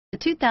The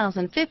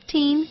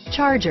 2015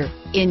 Charger.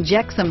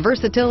 Inject some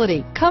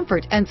versatility,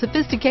 comfort, and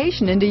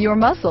sophistication into your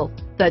muscle.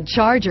 The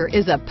Charger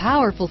is a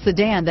powerful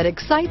sedan that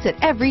excites at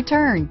every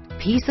turn.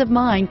 Peace of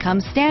mind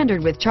comes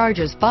standard with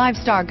Charger's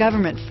 5-star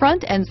government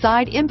front and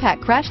side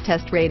impact crash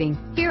test rating.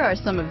 Here are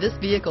some of this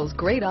vehicle's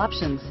great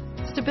options: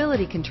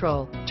 stability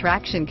control,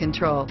 traction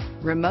control,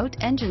 remote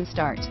engine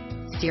start,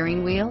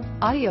 steering wheel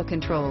audio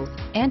controls,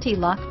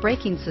 anti-lock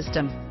braking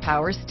system,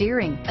 power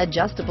steering,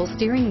 adjustable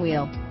steering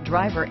wheel,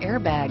 driver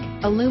airbag,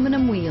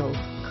 aluminum wheels,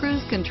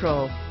 cruise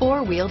control,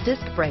 4-wheel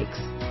disc brakes,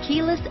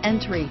 keyless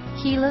entry,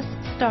 keyless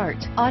start,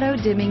 auto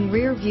dimming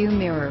rear view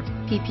mirror,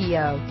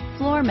 PPO,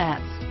 floor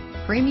mats,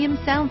 premium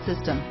sound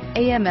system,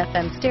 AM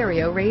FM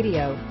stereo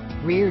radio,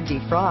 rear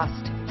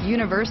defrost,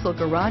 universal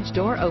garage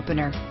door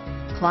opener,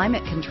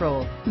 climate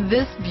control.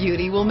 This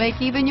beauty will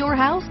make even your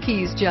house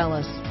keys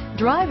jealous.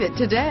 Drive it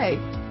today.